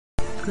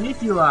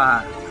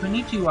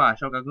Konnichiwa,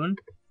 Shogagun.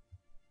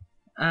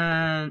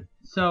 And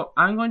so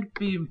I'm going to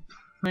be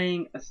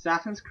playing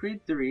Assassin's Creed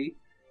 3, in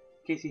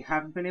case you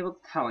haven't been able to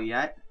tell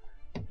yet.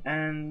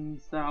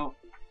 And so,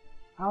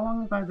 how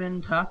long have I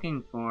been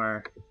talking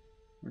for?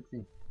 Let's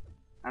see.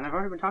 And I've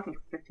already been talking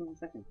for 15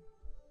 seconds.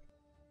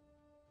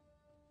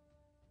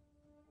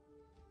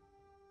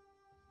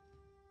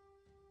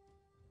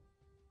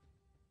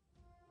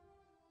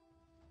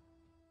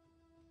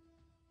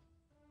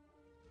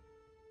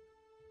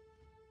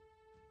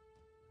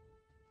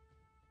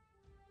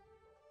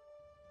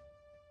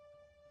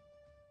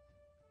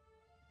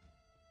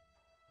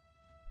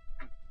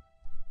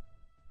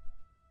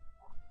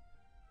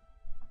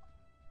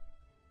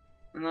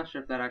 I'm not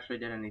sure if that actually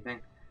did anything.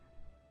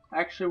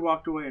 I actually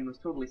walked away and was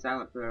totally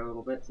silent for a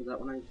little bit, so that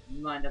when I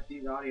lined up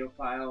these audio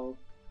files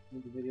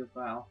with the video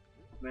file,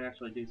 it might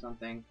actually do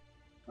something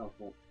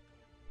helpful.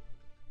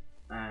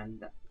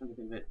 And come to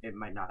think of it, it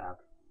might not have.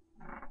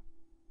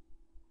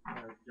 I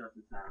was just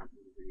as silent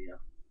in the video.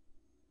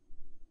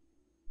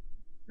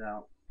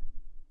 So,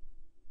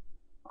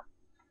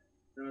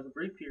 there was a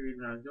brief period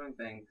when I was doing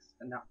things,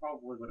 and that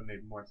probably would have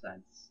made more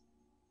sense.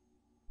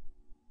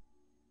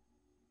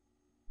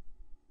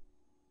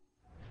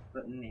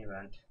 But in the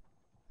event,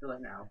 too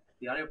late now. If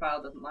the audio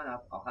file doesn't line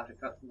up, I'll have to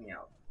cut something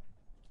out.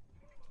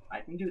 I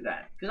can do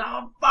that, because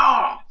I'm a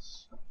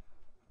boss!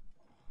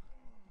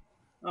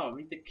 Oh,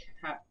 meet the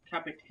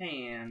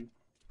Capitan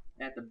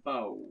at the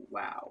bow.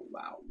 Wow.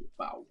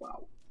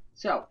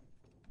 So,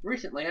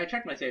 recently I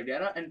checked my save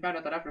data and found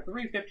out that after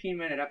 3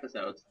 15-minute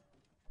episodes,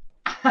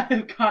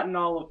 I've gotten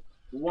all of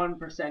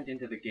 1%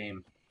 into the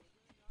game.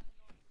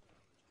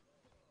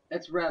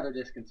 It's rather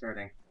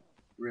disconcerting,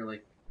 really.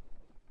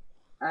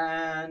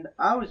 And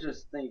I was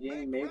just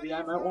thinking maybe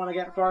I might want to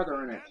get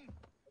farther in it.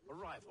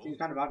 Seems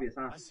kind of obvious,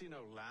 huh? I see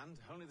no land,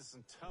 only this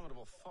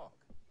interminable fog.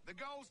 The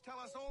goals tell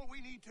us all we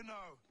need to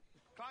know.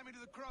 Climb into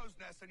the crow's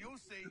nest and you'll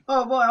see.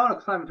 Oh boy, I want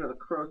to climb into the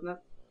crow's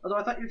nest. Although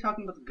I thought you were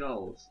talking about the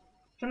gulls.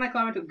 Shouldn't I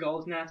climb into the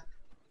gull's nest?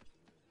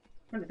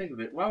 I'm trying to think of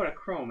it. Why would a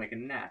crow make a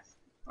nest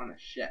on a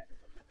ship?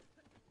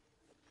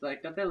 It's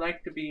like, don't they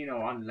like to be, you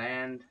know, on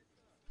land?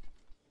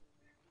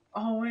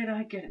 Oh wait,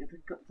 I get it.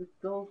 The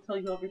gulls tell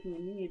you everything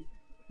you need.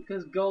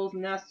 Because gulls'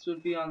 nests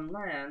would be on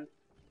land,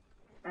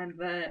 and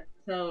that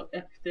so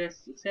if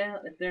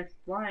they're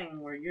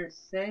flying where you're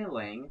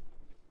sailing,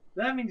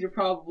 that means you're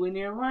probably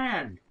near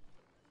land.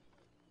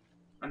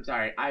 I'm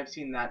sorry, I've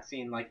seen that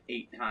scene like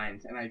 8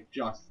 times, and I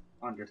just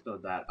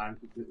understood that. I'm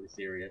completely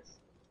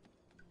serious.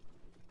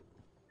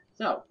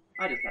 So,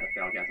 I just had a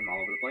failgasm all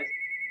over the place.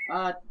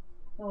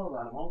 Hold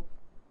on a moment.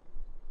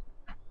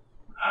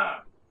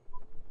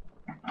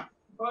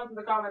 Go into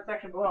the comment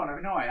section below, and I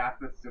know I asked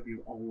this of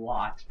you a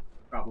lot.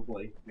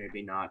 Probably,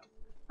 maybe not.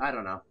 I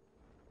don't know.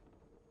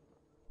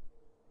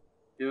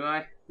 Do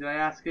I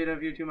ask it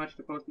of you too much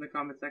to post in the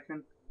comment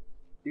section?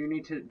 Do you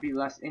need to be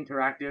less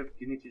interactive? Do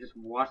you need to just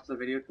watch the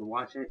video to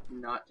watch it,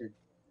 not to,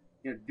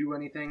 you know, do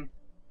anything?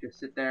 Just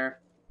sit there.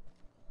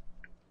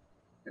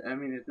 I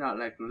mean, it's not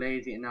like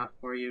lazy enough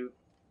for you.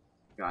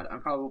 God,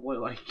 I'm probably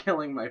like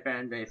killing my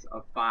fan base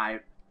of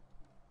 5,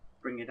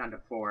 bringing it down to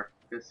 4.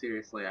 Because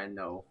seriously, I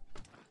know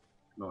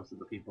most of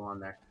the people on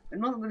there,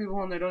 and most of the people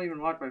on there don't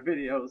even watch my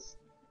videos.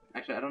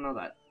 Actually, I don't know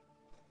that.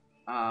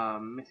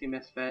 Missy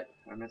Misfit,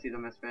 or Missy the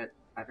Misfit,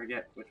 I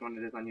forget which one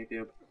it is on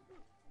YouTube.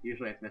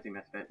 Usually it's Missy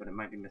Misfit, but it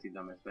might be Missy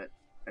the Misfit.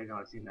 I know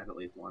I've seen that at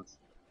least once.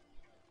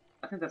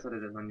 I think that's what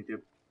it is on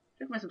YouTube.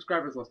 Check my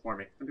subscribers list for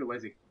me. I'm too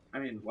lazy. I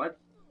mean, what?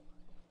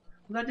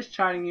 Was I just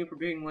chiding you for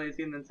being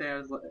lazy and then say I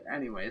was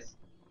anyways.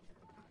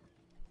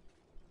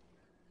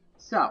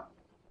 So,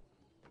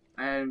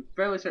 I'm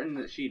fairly certain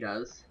that she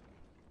does.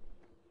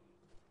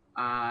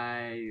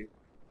 I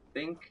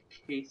think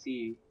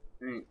Casey...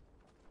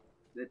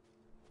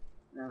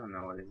 I don't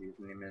know what his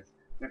username is.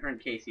 My friend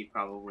Casey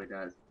probably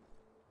does.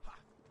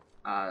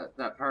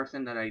 That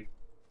person that I'm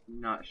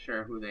not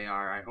sure who they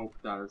are, I hope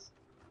does.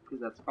 Because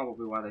that's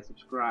probably why they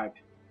subscribed.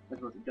 As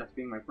opposed to just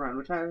being my friend,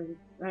 which I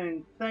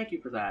mean, thank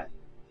you for that.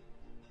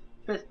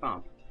 Fist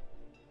pump.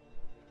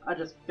 I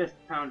just fist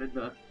pounded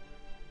the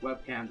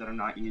webcam that I'm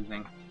not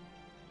using.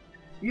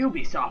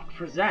 Ubisoft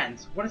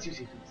presents. What is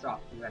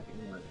Ubisoft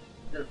presenting?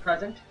 The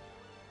present?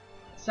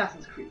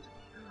 Assassin's Creed.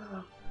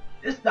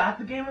 Is that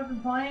the game I've been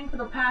playing for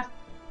the past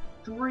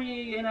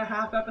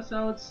 3.5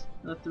 episodes?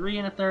 The 3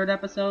 1/3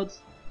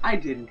 episodes? I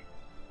didn't.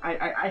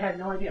 I had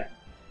no idea.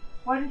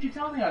 Why didn't you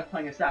tell me I was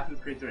playing Assassin's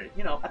Creed 3?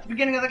 You know, at the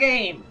beginning of the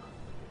game!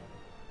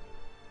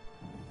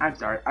 I'm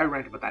sorry, I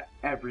rant about that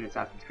every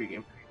Assassin's Creed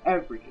game,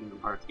 every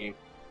Kingdom Hearts game,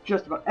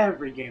 just about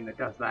every game that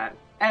does that.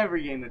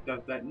 Every game that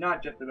does that,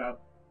 not just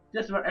about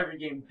every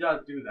game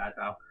does do that,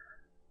 though.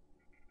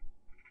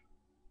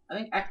 I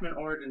think X-Men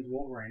Origins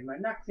Wolverine, my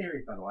next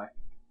series, by the way,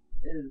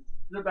 is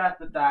the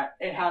best at that.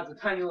 It has a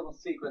tiny little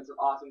sequence of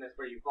awesomeness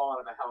where you fall out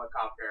of a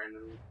helicopter, and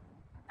then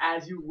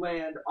as you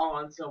land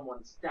on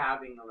someone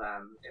stabbing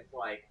them, it's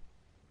like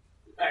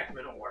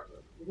X-Men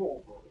Origins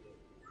Wolverine.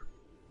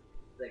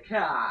 Like,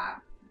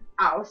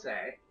 I'll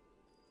say.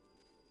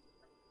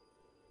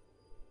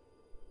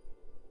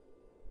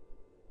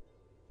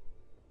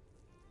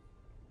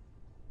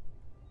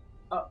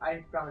 Oh,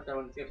 I promised I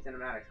wouldn't skip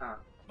cinematics, huh?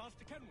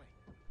 Master Kenway.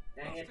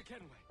 Dang it. Master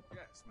Kenway.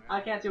 Yes, ma'am.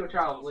 I can't see what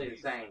Charles Lee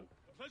is saying.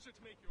 Pleasure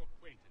to make your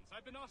acquaintance.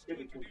 I've been asked to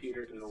Stupid introduce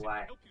computer's you in to the city,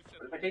 way. help you But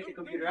if settle. I take the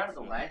computer out of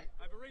the way,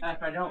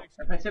 I've arranged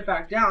if I sit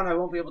back down, I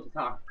won't be able to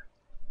talk.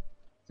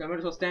 So I might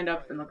as well stand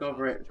up and look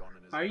over it.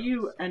 Are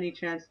you any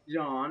chance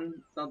John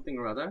something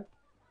or other?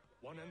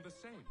 one and the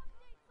same.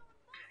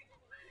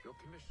 Your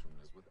commission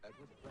is with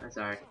Edward. I'm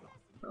sorry.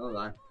 Hold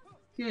on.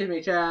 Excuse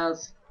me,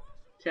 Charles.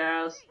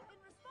 Charles.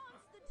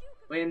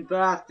 We're in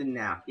Boston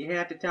now. You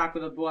have to talk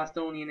with a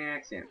Bostonian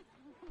accent.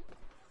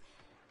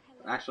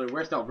 Actually,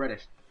 we're still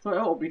British, so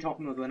I will be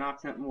talking with an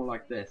accent more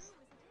like this.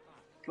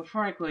 But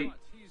frankly,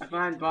 I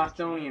find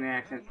Bostonian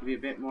accents to be a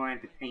bit more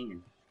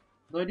entertaining.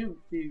 Though I do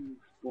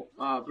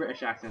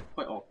British accents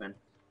quite often.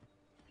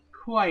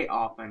 Quite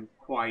often.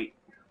 Quite.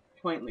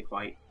 Quaintly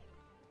quite.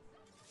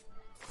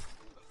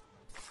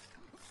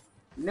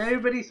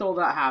 Nobody saw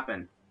that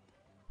happen.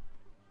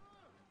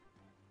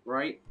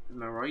 Right?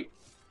 Am I right?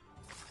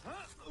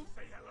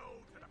 Say hello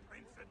to the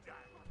Prince of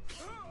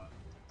Diamond.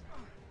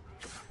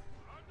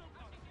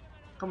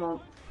 Come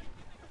on.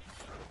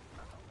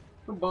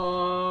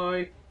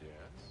 Goodbye.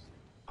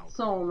 Yes.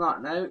 So on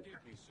that note.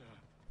 Forgive me, sir.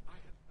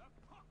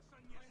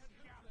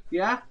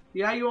 Yeah?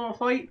 Yeah, you wanna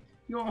fight?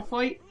 You wanna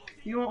fight?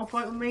 You wanna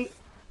fight with me?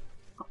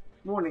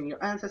 Warning,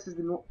 your ancestors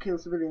did not kill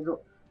civilians or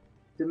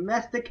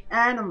domestic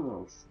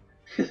animals.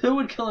 Who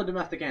would kill a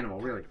domestic animal,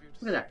 really?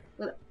 Look at that.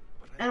 Look at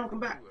that. Animal, come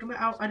back. Come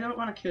back out. I don't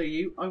want to kill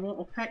you. I want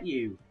to pet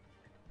you.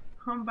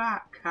 Come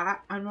back,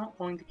 cat. I'm not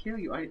going to kill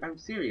you. I'm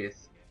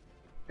serious.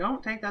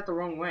 Don't take that the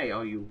wrong way,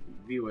 all you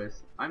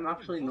viewers. I'm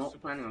actually not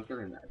planning on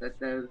killing that.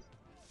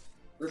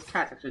 Those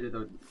cats actually do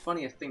the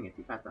funniest thing if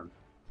you pet them.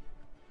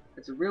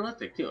 It's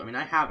realistic too. I mean,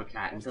 I have a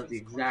cat and it does the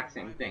exact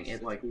same thing.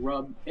 It like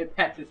it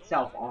pets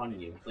itself on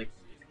you. It's like,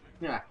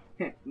 yeah,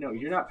 no,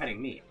 you're not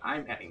petting me.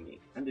 I'm petting me.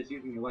 I'm just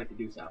using your life to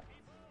do so.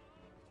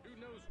 Who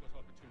knows what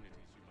opportunities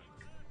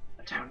you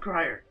might. A town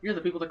crier. You're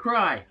the people to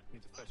cry.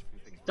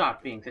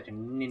 Stop being such a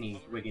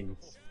ninny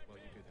Wiggins.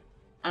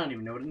 I don't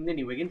even know what a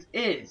ninny Wiggins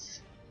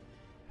is.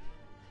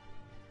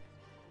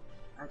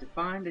 I have to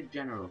find a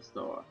general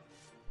store.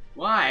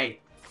 Why?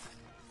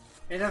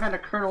 Hey, never had a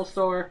Colonel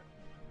store.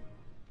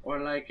 Or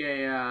like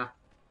a,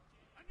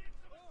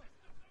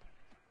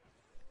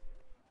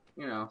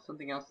 you know,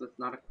 something else that's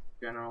not a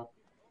general.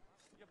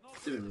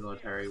 Stupid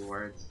military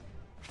words.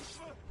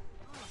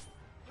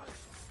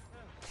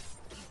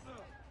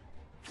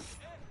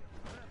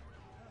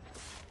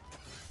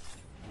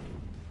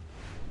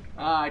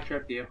 Ah, I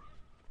tripped you.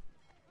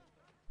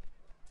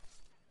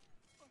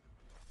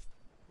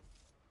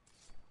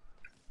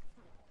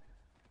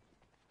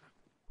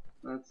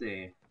 Let's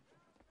see.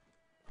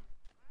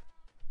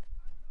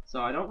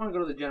 So I don't want to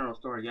go to the general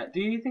store yet.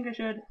 Do you think I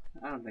should?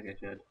 I don't think I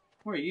should.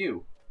 Who are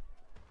you?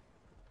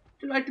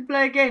 Would you like to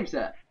play a game,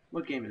 sir?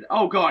 What game is it?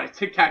 Oh god, it's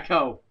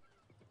tic-tac-toe!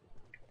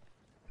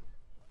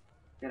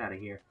 Get out of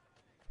here.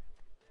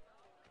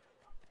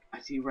 I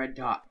see red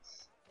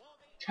dots.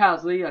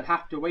 Charles Lee, I'll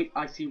have to wait.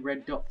 I see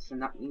red dots,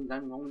 and that means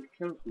I'm going to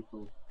kill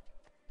people.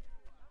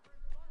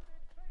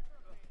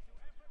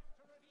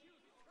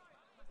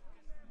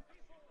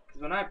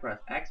 Because when I press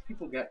X,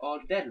 people get all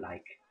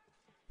dead-like.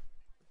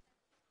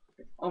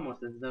 It's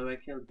almost as though I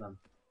killed them.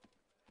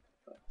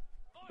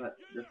 But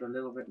there's a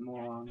little bit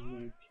more on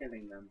me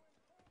killing them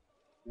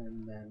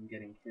than them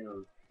getting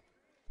killed.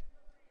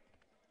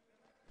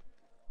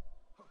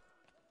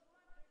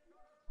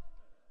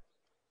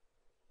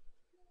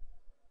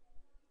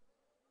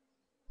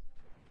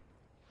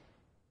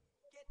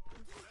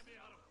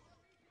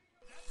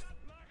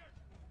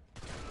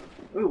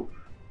 Ooh!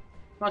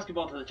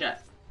 Basketball to the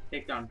chest.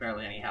 Take down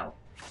barely any health.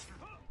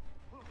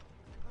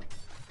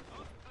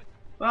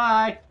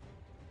 Bye!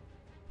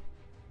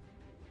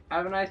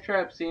 Have a nice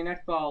trip. See you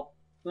next fall.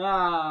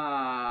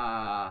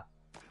 Ah!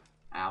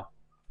 Ow.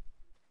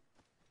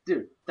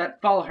 Dude,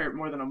 that ball hurt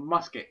more than a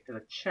musket to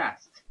the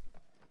chest.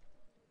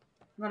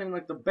 Not even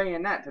like the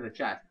bayonet to the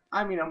chest.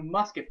 I mean a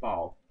musket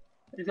ball.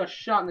 I just got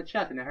shot in the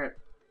chest and it hurt.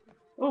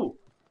 Ooh!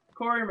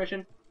 Courier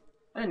mission.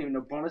 I didn't even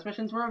know bonus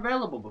missions were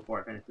available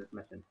before I finished this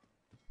mission.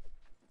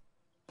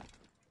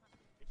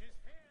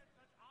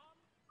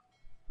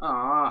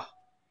 Ah,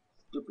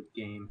 stupid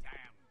game.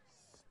 Damn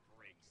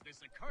sprigs. This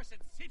accursed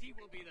city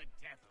will be the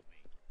death of me.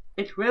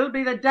 It will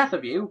be the death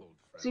of you.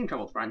 Seem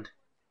troubled, friend.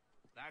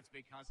 That's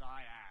because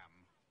I am.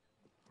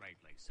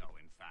 Greatly so,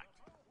 in fact.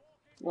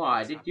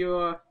 Why, did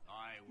your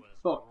I was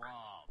book?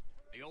 robbed.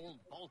 The old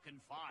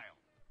Vulcan file.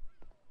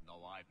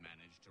 Though I've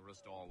managed to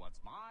restore what's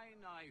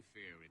mine, I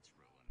fear it's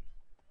ruined.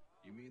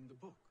 You mean the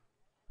book?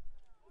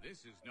 This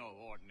is no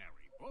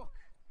ordinary book.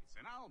 It's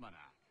an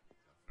almanac.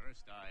 The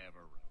first I ever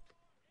wrote.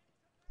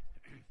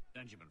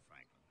 Benjamin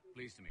Franklin,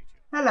 pleased to meet you.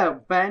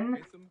 Hello, Ben.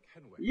 Nathan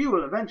Kenway. You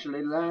will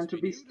eventually learn to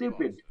be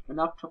stupid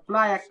enough to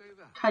fly a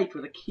kite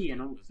with a key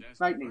in a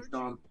lightning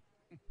storm.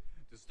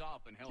 To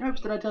stop and help Oops,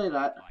 did I tell you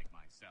that? like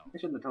myself. I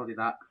shouldn't have told you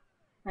that.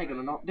 I'm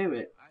gonna not do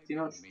it. You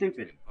know, it's didn't mean to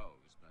stupid.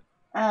 impose, but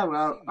Ah,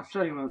 well, I'm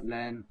sure you won't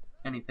learn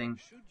anything.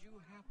 should you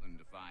happen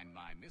to find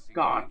my missing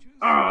God. pages,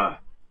 Ugh.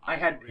 I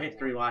had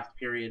history last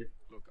period.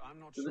 Look, I'm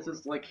not So this sure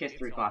is if like that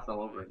history is class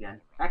all over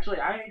again. Actually,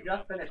 I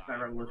just finished my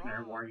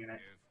Revolutionary War unit.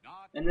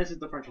 And this is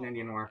the French and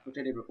Indian War, which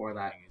I did before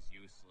that.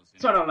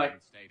 So I don't like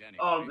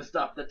all of the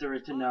stuff that there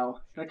is to know.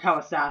 Like how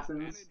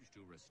assassins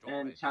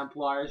and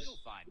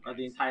Templars are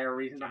the entire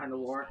reason behind the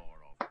war.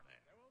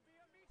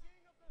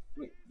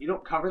 Wait, you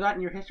don't cover that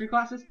in your history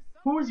classes?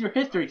 Who is your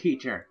history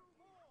teacher?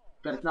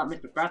 But it's not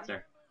Mr.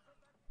 Fetzer.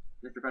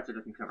 Mr. Fetzer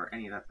doesn't cover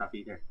any of that stuff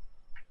either.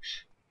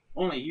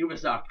 Only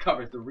Ubisoft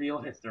covers the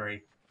real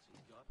history.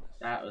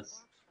 That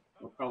was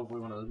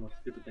probably one of the most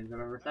stupid things I've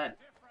ever said.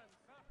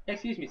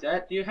 Excuse me,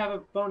 sir, do you have a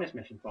bonus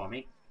mission for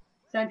me?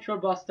 Central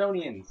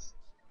Bostonians.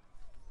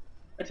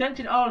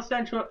 Attention all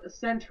Central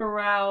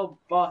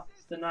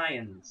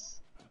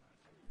Bostonians.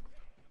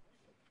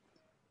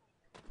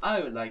 I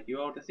would like you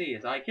all to see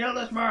as I kill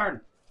this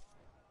man!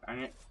 Dang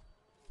it.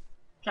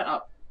 Shut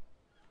up.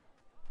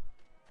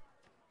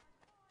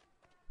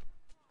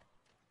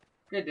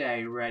 Good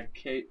day,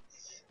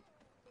 redcoats.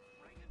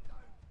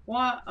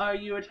 What are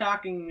you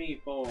attacking me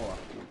for?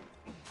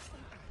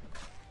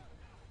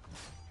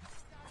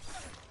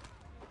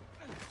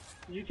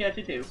 Did you catch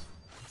it too?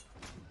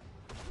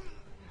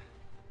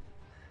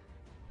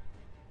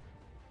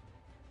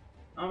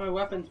 Oh, my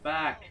weapon's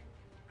back.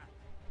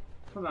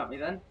 Come at me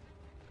then.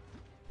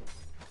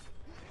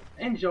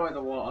 Enjoy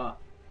the water.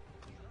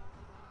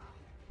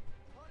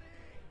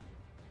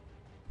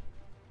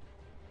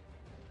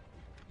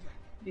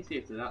 You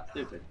seriously that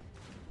stupid?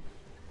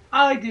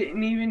 I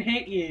didn't even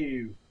hit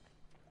you.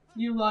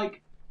 You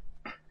like,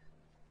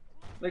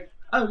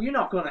 oh, you're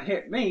not gonna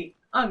hit me.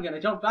 I'm gonna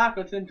jump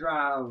backwards and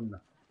drown.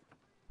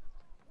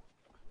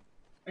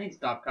 I need to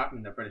stop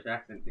copying the British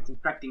accent. It's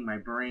infecting my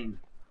brain.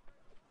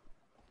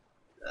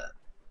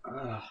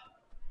 Ugh.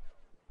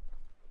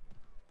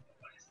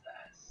 What is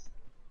this?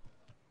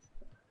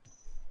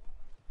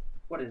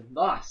 What is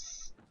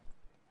thus?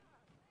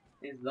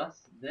 Is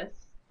thus this?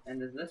 And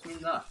does this mean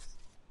thus?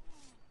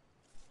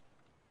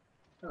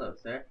 Hello,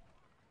 sir.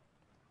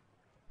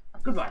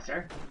 Goodbye,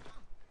 sir.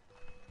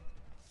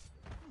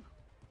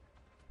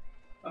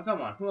 Oh,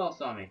 come on. Who else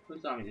saw me? Who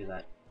saw me do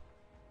that?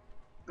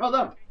 Oh,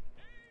 them!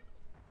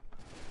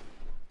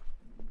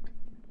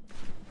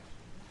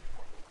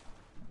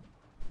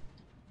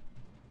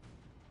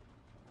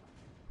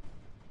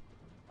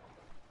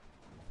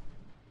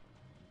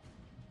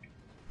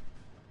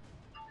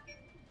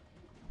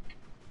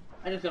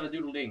 I just got a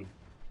doodle ding.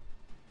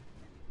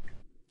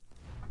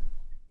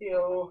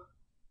 Yo.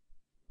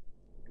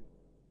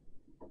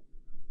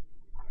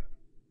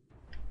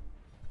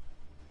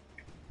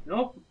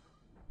 Nope.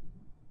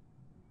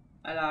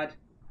 Hi, lad.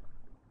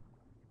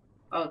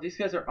 Oh, these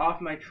guys are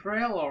off my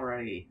trail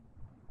already.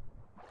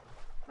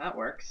 That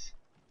works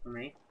for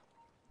me.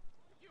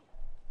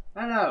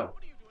 Hello.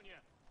 What are you doing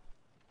here?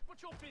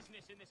 What's your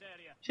business in this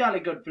area? Jolly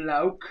good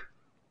bloke.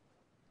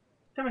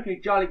 Don't make me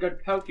jolly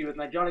good poke you with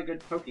my jolly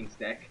good poking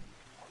stick.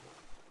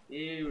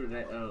 You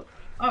little...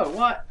 Oh,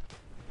 what?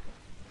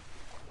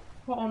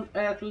 What on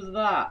earth was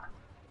that?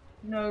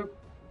 No.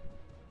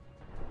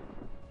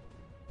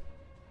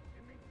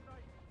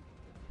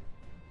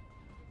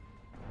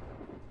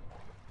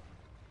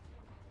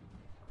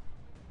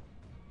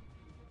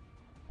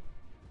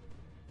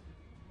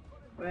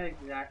 Where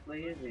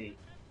exactly is he?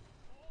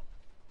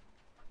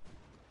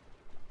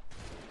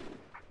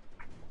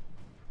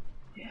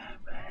 Yeah,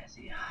 where is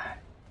he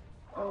at?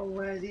 Oh,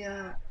 where's he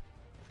at?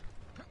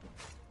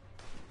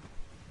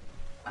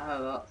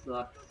 Oh, that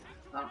sucks.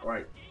 Not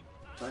right.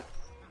 Sucks.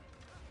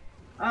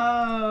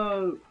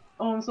 Oh!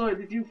 Oh, I'm sorry,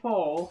 did you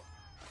fall?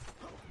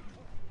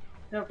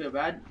 Don't feel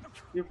bad.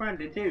 Your friend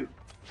did too.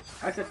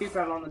 I said he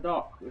fell on the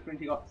dock, which means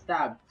he got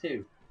stabbed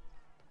too.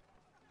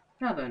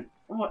 Now then,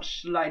 what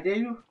shall I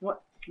do?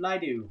 What shall I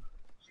do?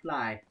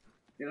 Sly.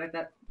 You like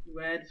that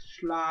word?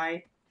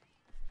 Sly?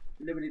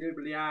 Libbity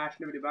doobly ash,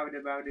 libbity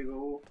babbity babbity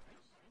go.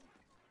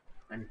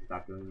 I need to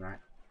stop doing that.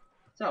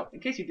 So, in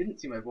case you didn't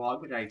see my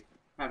vlog, which I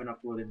haven't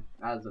uploaded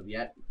as of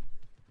yet,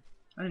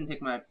 I didn't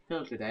take my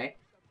pill today,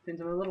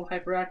 since I'm a little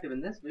hyperactive,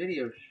 and this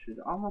video should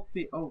almost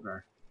be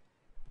over.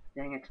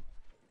 Dang it.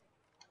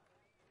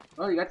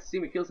 Well, you got to see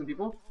me kill some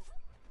people.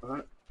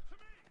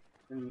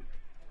 And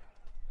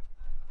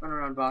run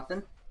around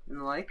Boston, and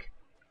the like.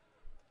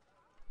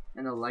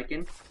 And the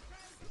liking.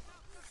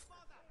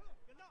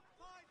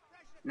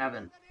 Now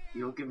then,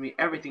 you'll give me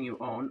everything you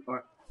own,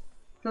 or...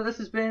 So this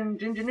has been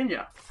Ginger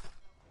Ninja.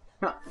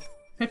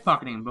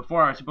 Pickpocketing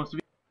before I was supposed to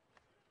be...